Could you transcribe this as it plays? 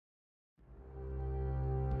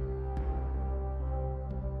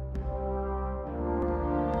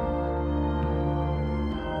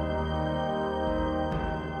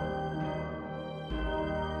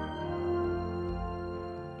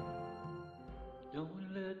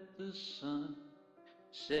Don't let the sun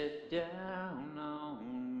set down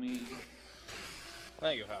on me.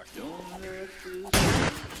 Thank you, Hawk. Don't let the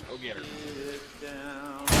sun Go get her. set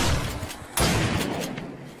down.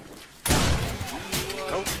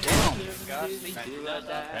 Go down! God,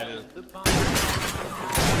 that is...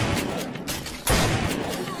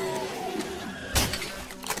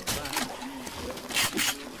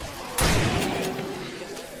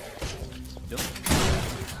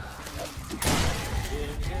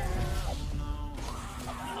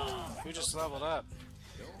 You just leveled up.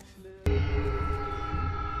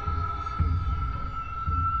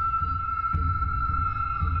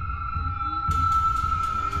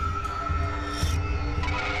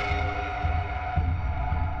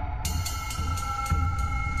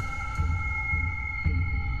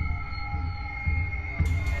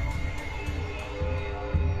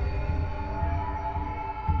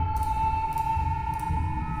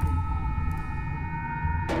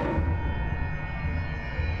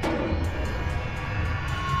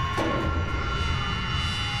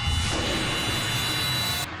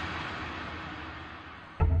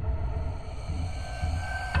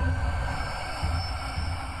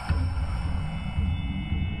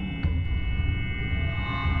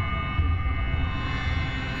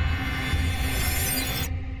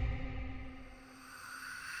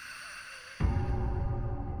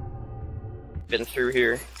 Been through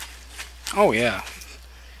here. Oh yeah.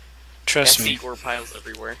 Trust me. Gore piles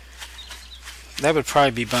everywhere. That would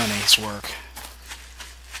probably be Bunny's work.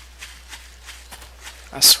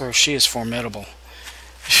 I swear she is formidable.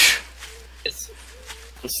 It's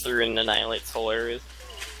through and annihilates whole areas.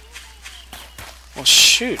 Well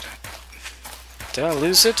shoot. Did I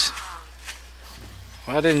lose it?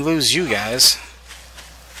 Well, I didn't lose you guys.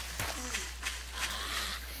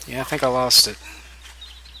 Yeah, I think I lost it.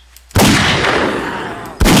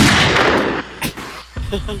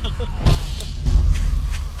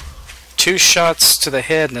 Two shots to the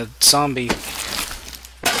head and the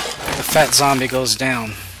fat zombie goes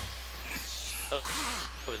down. Oh,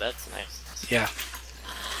 that's nice. Yeah.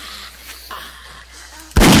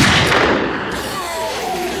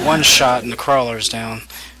 One shot and the crawler's down.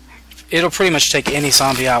 It'll pretty much take any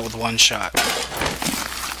zombie out with one shot.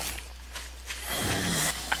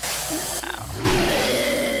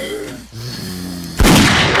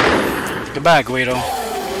 Goodbye, Guido.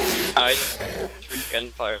 I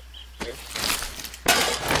gunpowder.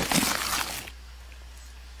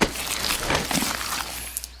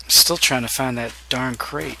 Still trying to find that darn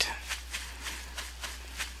crate.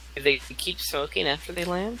 Do they keep smoking after they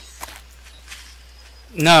land?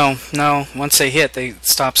 No. Once they hit, they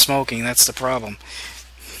stop smoking. That's the problem.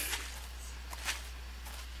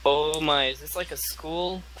 Oh my, is this like a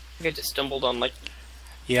school? I think I just stumbled on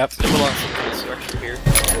Yep. some kind of structure here.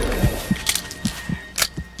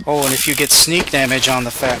 Oh, and if you get sneak damage on the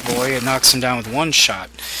fat boy, it knocks him down with one shot.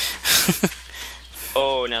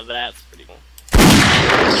 Oh, now that's pretty cool.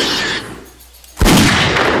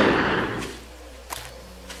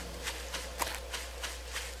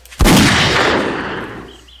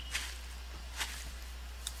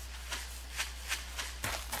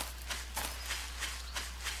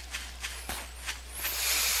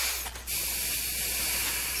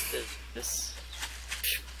 This.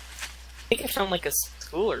 I think I found like a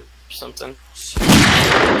school or something.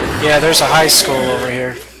 Yeah, there's a high school over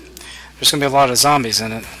here. There's gonna be a lot of zombies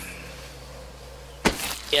in it.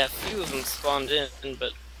 Yeah, a few of them spawned in,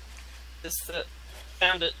 but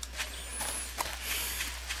found it.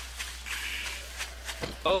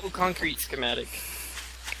 Oh, concrete schematic.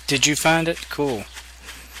 Did you find it? Cool.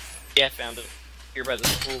 Yeah, I found it. Here by the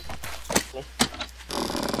school. Cool.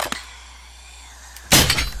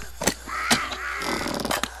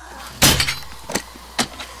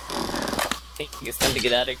 I think it's time to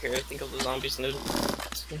get out of here. I think all the zombies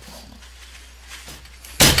noticed me.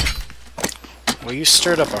 Well, you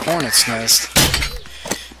stirred up a hornet's nest.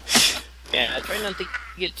 Yeah, I try not to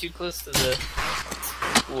get too close to the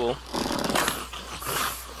school.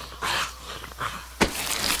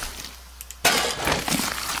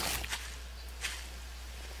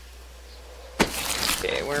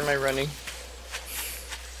 Okay, where am I running?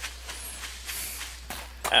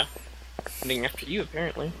 Ah, running after you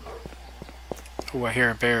apparently. Ooh, I hear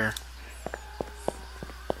a bear.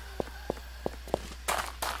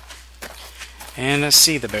 And I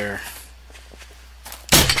see the bear.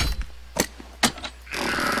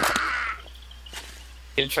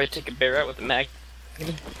 Gonna try to take a bear out with a mag.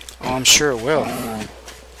 Oh, I'm sure it will.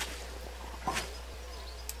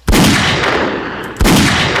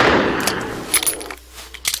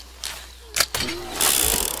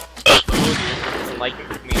 Doesn't like me.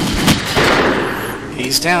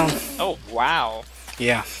 He's down. Oh, wow.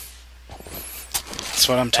 Yeah. That's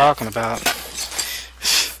what I'm talking about.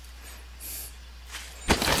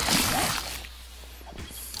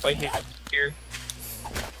 I hear.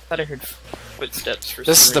 Thought I heard footsteps for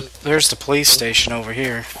This is some the there's the police station over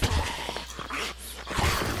here.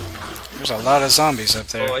 There's a lot of zombies up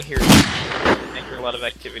there. Oh, I hear a lot of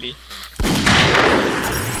activity.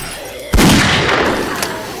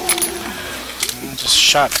 I just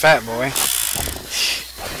shot Fat Boy.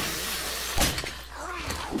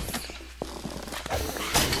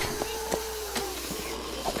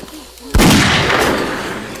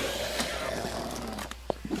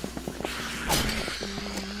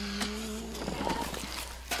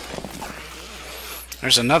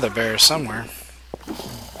 There's another bear somewhere.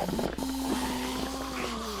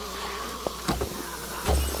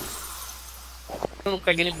 Doesn't look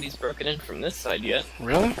like anybody's broken in from this side yet.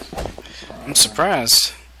 Really? I'm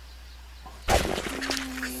surprised.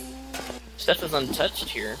 Stuff is untouched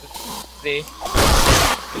here. Bunny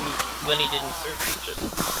didn't search it.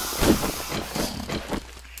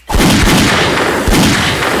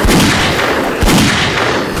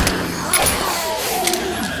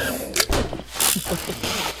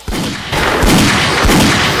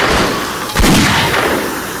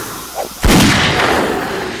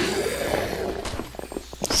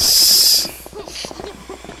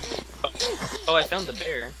 Oh, I found the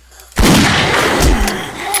bear.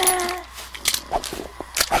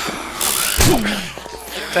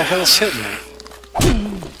 What the hell's hitting me?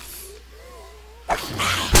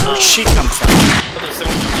 Where'd she come from? Oh, there's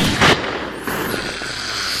someone coming.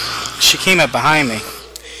 She came up behind me.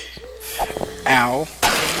 Ow.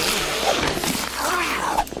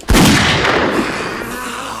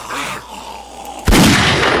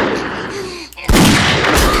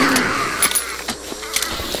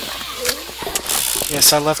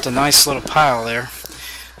 Yes, I left a nice little pile there.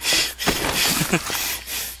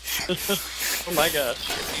 Oh my gosh,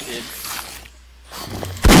 you did.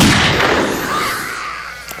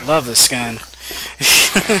 I love this gun.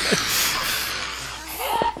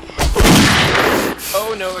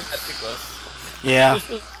 Oh no, it got too close. Yeah.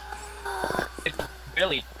 It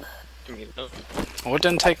barely to me though. Well, it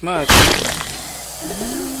doesn't take much.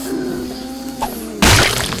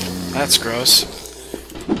 That's gross.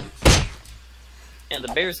 Yeah, the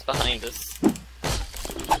bear's behind us.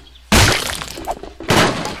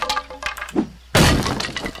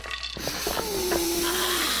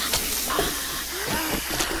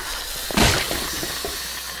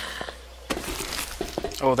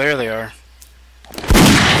 Oh, there they are.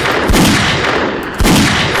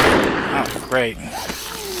 Oh, great.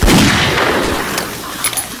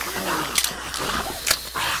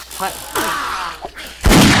 What?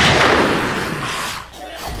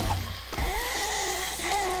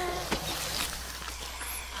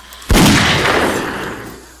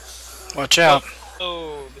 Watch out.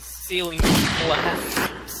 Oh, the ceiling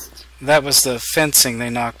collapsed. That was the fencing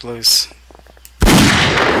they knocked loose.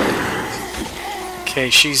 Okay,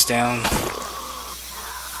 she's down.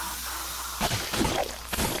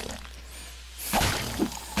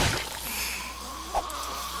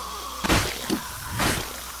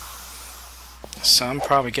 So I'm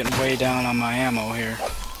probably getting way down on my ammo here.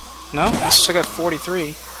 No, I still got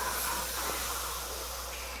 43.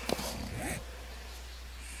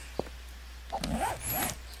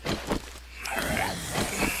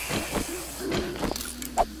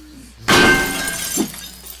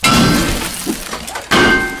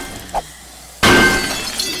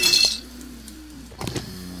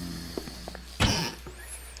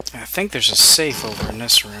 I think there's a safe over in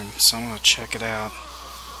this room, so I'm gonna check it out.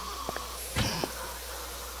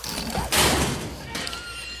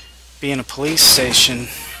 Being a police station.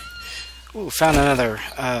 Ooh, found another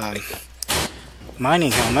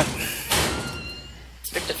mining helmet.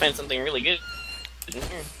 Expect to find something really good in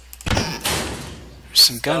here. There's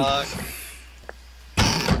some gun.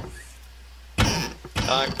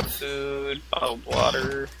 Dog food, bottled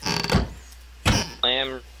water,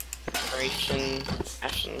 lamb ration,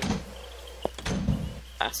 ashen,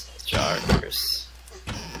 glass jars.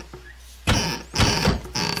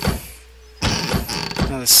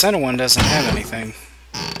 Now the center one doesn't have anything.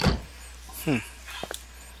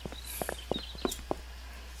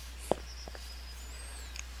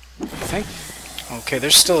 I think. Okay,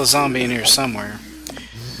 there's still a zombie in here somewhere.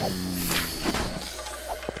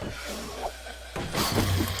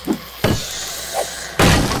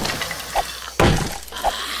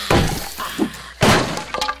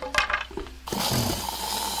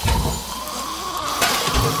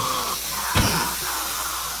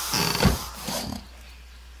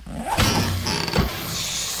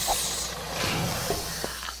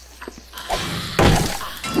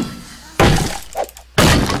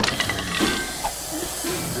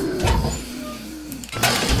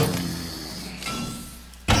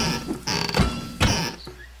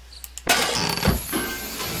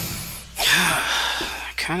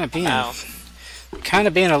 kind of being Ow.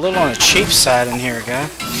 a little on the cheap side in here, guy.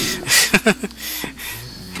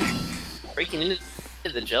 Breaking into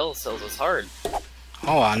the gel cells is hard.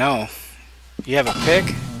 Oh, I know. You have a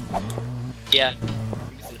pick? Yeah,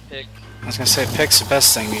 I'm using a pick. I was gonna say pick's the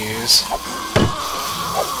best thing to use.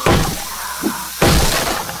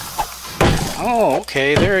 Oh,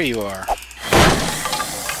 okay, there you are.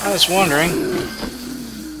 I was wondering.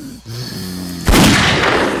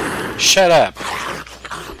 Shut up.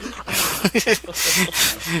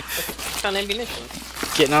 Found ammunition.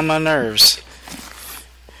 Getting on my nerves.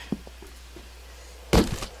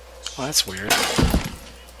 Well, that's weird.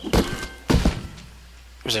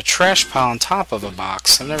 There's a trash pile on top of a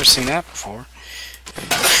box. I've never seen that before.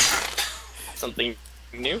 Something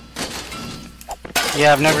new?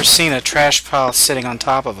 Yeah, I've never seen a trash pile sitting on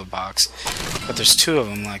top of a box. But there's two of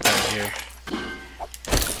them like that here.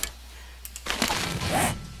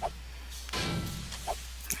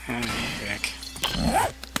 Oh, heck.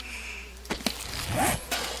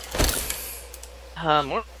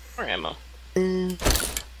 More ammo.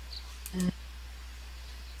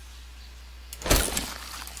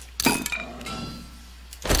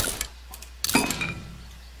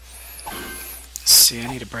 See, I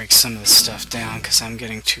need to break some of this stuff down because I'm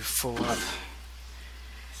getting too full up.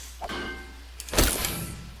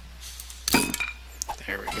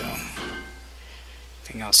 There we go.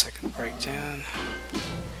 Anything else I can break down?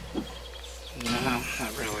 No,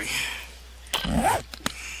 not really.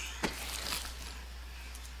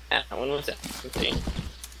 Ah, when was that? Let's see.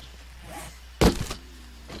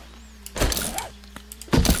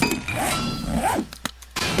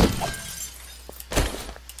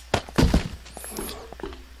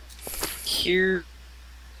 Here,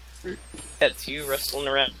 that's you wrestling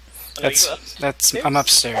around. I'm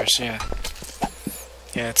upstairs. Yeah.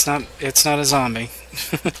 Yeah, it's not a zombie.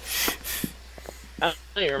 I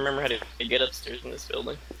don't even remember how to get upstairs in this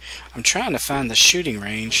building. I'm trying to find the shooting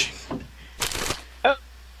range.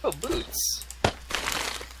 Oh, boots.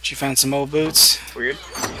 Did you find some old boots? Weird.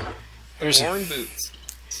 There's Worn boots.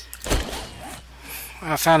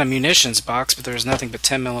 I found a munitions box, but there's nothing but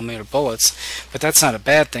 10mm bullets. But that's not a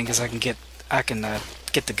bad thing, because I can get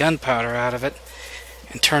the gunpowder out of it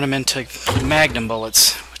and turn them into Magnum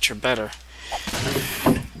bullets, which are better.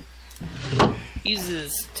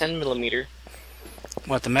 Uses 10mm.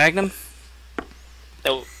 What, the Magnum?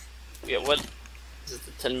 Oh, yeah. What is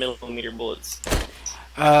the 10mm bullets?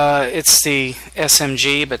 It's the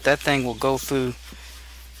SMG, but that thing will go through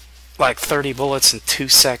like 30 bullets in 2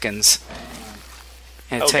 seconds.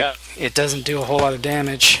 And it doesn't do a whole lot of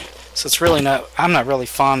damage. So it's really not... I'm not really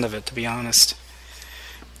fond of it, to be honest.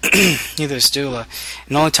 Neither is Dula.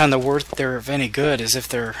 And the only time they're of any good is if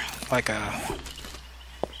they're like a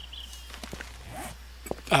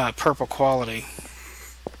purple quality.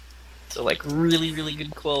 So like really, really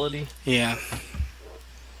good quality. Yeah.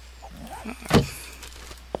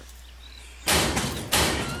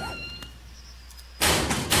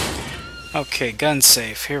 Okay, gun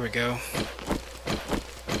safe. Here we go.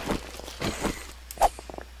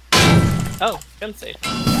 Oh, gun safe.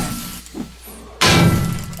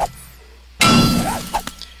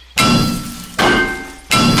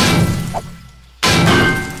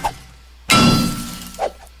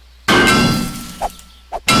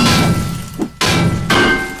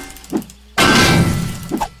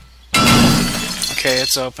 Okay,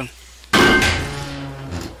 it's open.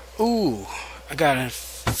 Ooh, I got a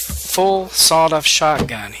full sawed-off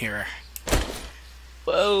shotgun here.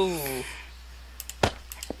 Whoa.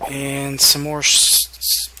 And some more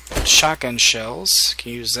shotgun shells.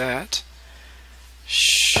 Can use that.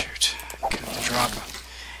 Shoot. Got to drop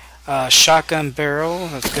a shotgun barrel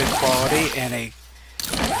of good quality and a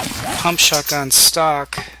pump shotgun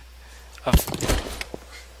stock of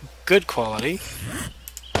good quality.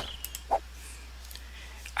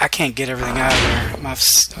 I can't get everything out of there.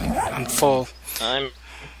 I'm full. I'm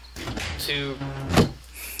too.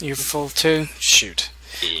 You're full too? Shoot.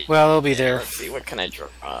 Well, it'll be there. Let's see, what can I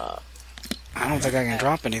drop? I don't think I can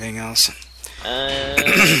drop anything else.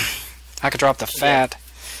 I I could drop the fat.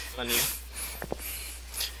 On you. What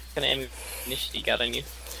kind of ammunition you got on you?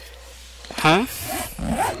 Huh?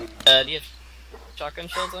 Do you have shotgun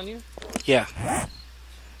shells on you? Yeah.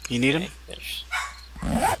 You need them?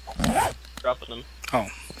 Dropping them. Oh,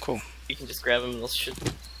 cool. You can just grab them and they'll shoot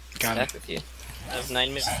Got stack it. with you. I have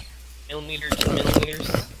 9mm,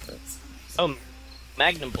 10mm. Oh,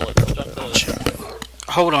 Magnum bullets. Drop those.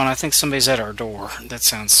 Hold on, I think somebody's at our door. That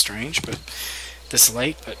sounds strange, but this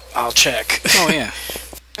late, but I'll check. Oh, yeah.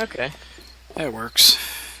 Okay. That works.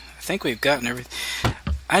 I think we've gotten everything.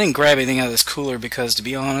 I didn't grab anything out of this cooler because, to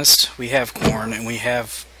be honest, we have corn and we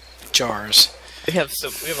have jars. We have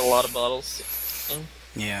a lot of bottles.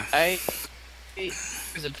 Yeah.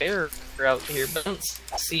 There's a bear out here, but I don't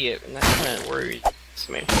see it, and that kind of worries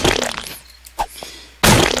me.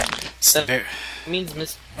 That means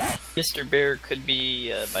Mr. Bear could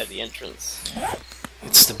be by the entrance.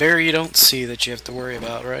 It's the bear you don't see that you have to worry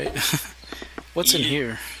about, right? What's in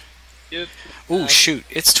here? Yep. Oh shoot!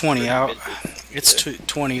 It's 20 out. It's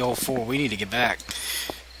 20:04. We need to get back.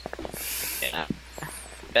 Yeah.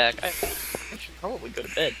 Back. I should probably go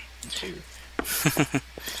to bed too.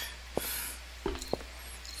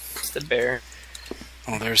 It's the bear.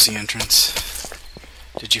 Oh, there's the entrance.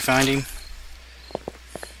 Did you find him?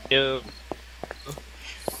 Yo.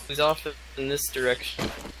 He's off in this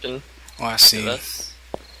direction. Oh, I see him.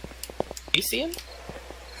 You see him?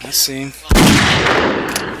 I see him.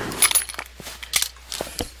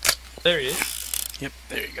 There he is. Yep,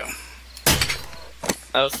 there you go.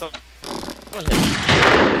 Oh, someone hit him.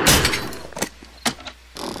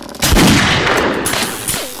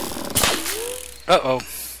 Uh-oh.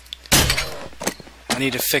 I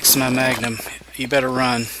need to fix my Magnum. You better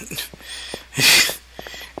run.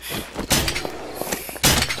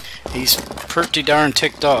 He's pretty darn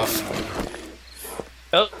ticked off.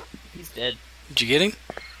 Oh, he's dead. Did you get him?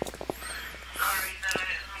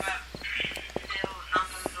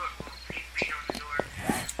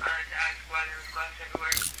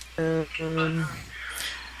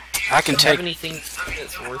 I can take anything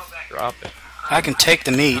that's worth dropping. I can take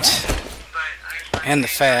the meat and the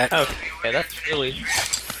fat. Oh, okay, that's really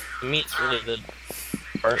the meat's really the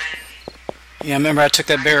part. Yeah, remember I took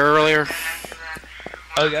that bear earlier?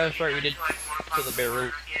 Oh, yeah, that's right. We did kill the bear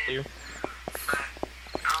earlier.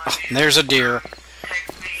 Oh, there's a deer.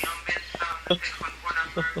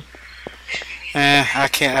 I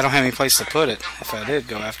can't. I don't have any place to put it. If I did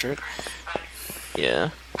go after it, Yeah.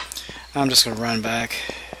 I'm just gonna run back.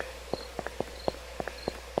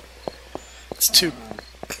 It's too.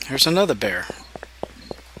 There's another bear.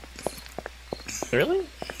 Really?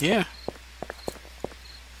 Yeah.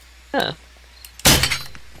 Huh.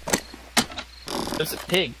 There's a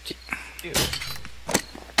pig too.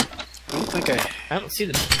 I don't think I don't see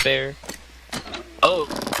the bear. Oh,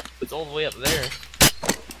 it's all the way up there.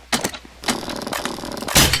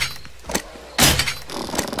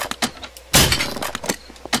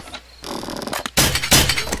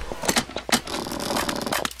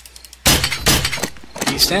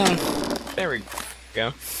 He's down. There we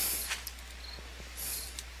go.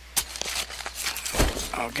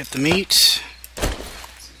 I'll get the meat.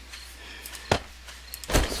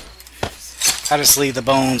 I just leave the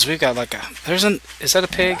bones. We've got like a. Is that a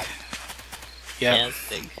pig? Yeah, it's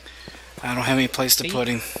big. I don't have any place to put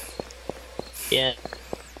him. Yeah.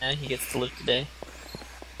 He gets to live today.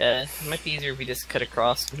 It might be easier if we just cut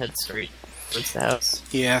across and head straight towards the house.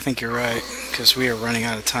 Yeah, I think you're right, because we are running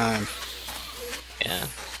out of time. Yeah.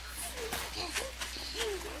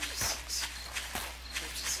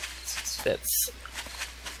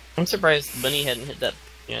 I'm surprised Bunny hadn't hit that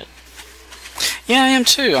yet. Yeah, I am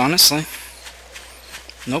too, honestly.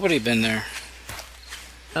 Nobody been there.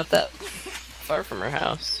 Not that far from our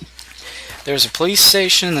house. There's a police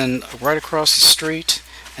station, and right across the street,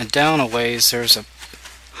 and down a ways there's a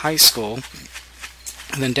high school,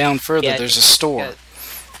 and then down further there's a store.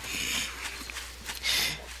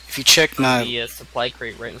 If you check my... The supply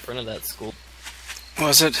crate right in front of that school.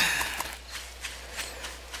 Was it?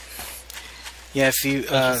 Yeah, if you...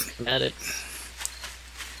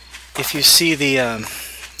 if you see the...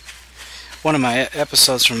 one of my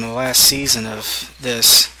episodes from the last season of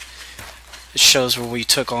this, it shows where we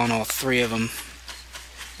took on all three of them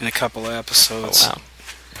in a couple of episodes. Oh, wow.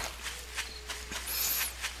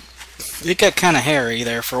 It got kind of hairy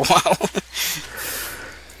there for a while.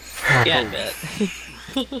 Yeah, I bet.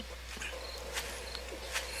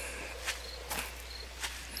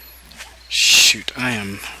 Shoot, I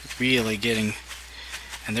am really getting...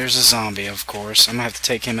 And there's a zombie, of course. I'm gonna have to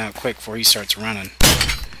take him out quick before he starts running.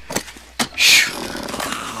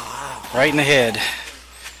 Right in the head.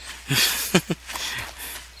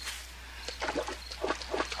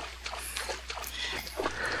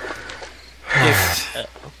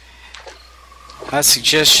 My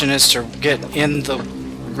suggestion is to get in the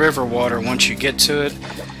river water once you get to it.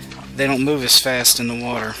 They don't move as fast in the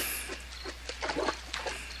water.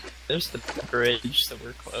 There's the bridge, so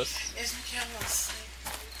we're close.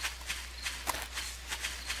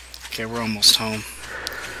 Okay, we're almost home.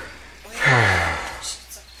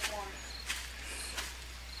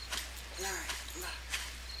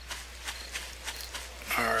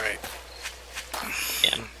 Alright.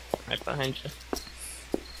 Yeah, right behind you.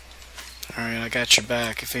 Alright, I got your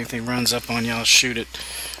back. If anything runs up on you, I'll shoot it.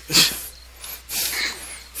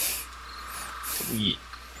 Yeah.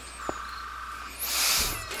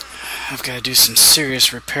 I've got to do some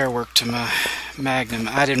serious repair work to my Magnum.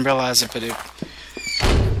 I didn't realize it, but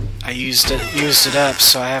I used it up,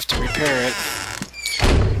 so I have to repair it.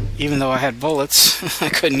 Even though I had bullets, I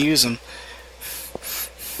couldn't use them.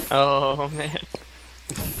 Oh man.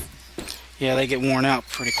 Yeah, they get worn out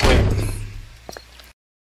pretty quick.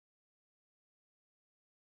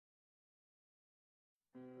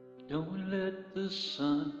 Don't let the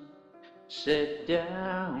sun set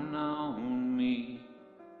down on me.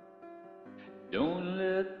 Don't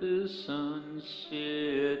let the sun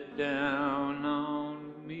set down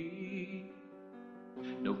on me.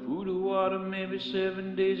 No food or water, maybe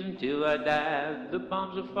 7 days until I die. The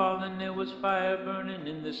bombs are falling, there was fire burning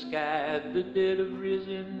in the sky. The dead have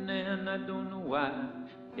risen and I don't know why.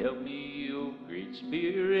 Help me, oh great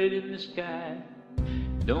spirit in the sky.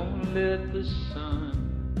 Don't let the sun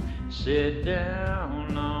set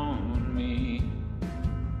down on me.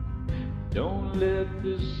 Don't let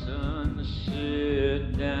the sun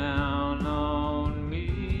set down on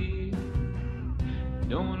me.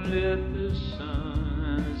 Don't let the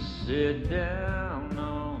sun sit down on